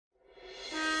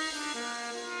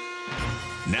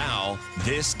Now,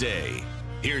 this day.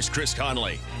 Here's Chris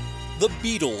Conley. The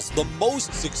Beatles, the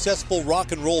most successful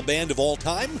rock and roll band of all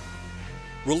time,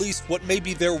 released what may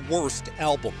be their worst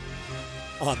album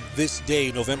on this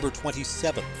day, November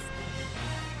 27th.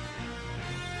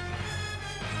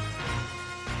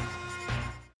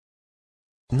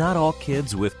 Not all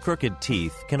kids with crooked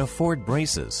teeth can afford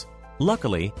braces.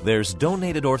 Luckily, there's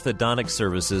donated orthodontic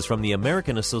services from the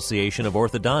American Association of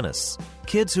Orthodontists.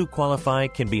 Kids who qualify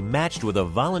can be matched with a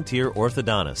volunteer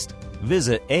orthodontist.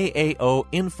 Visit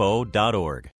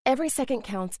aaoinfo.org. Every second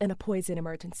counts in a poison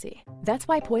emergency. That's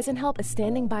why Poison Help is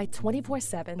standing by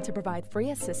 24/7 to provide free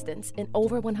assistance in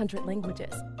over 100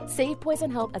 languages. Save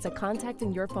Poison Help as a contact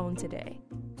in your phone today.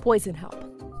 Poison Help.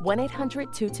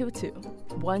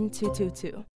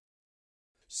 1-800-222-1222.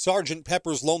 Sgt.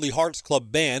 Pepper's Lonely Hearts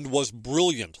Club Band was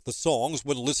brilliant. The songs,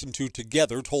 when listened to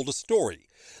together, told a story.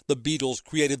 The Beatles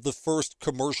created the first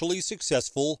commercially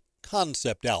successful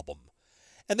concept album.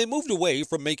 And they moved away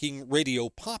from making radio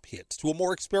pop hits to a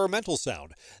more experimental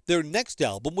sound. Their next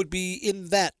album would be in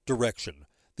that direction.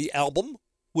 The album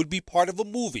would be part of a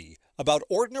movie about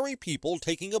ordinary people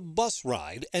taking a bus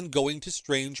ride and going to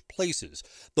strange places.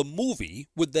 The movie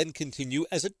would then continue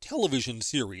as a television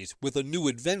series with a new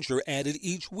adventure added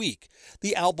each week.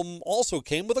 The album also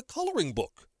came with a coloring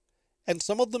book. And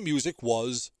some of the music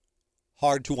was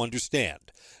hard to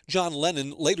understand. John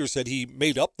Lennon later said he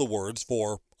made up the words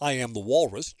for I Am the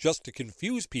Walrus just to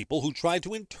confuse people who tried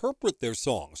to interpret their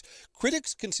songs.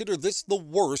 Critics consider this the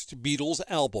worst Beatles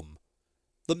album.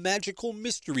 The Magical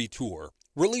Mystery Tour,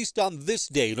 released on this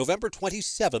day, November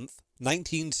 27th,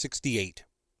 1968.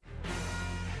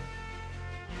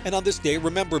 And on this day,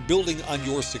 remember, building on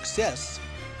your success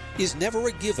is never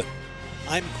a given.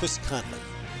 I'm Chris Conley.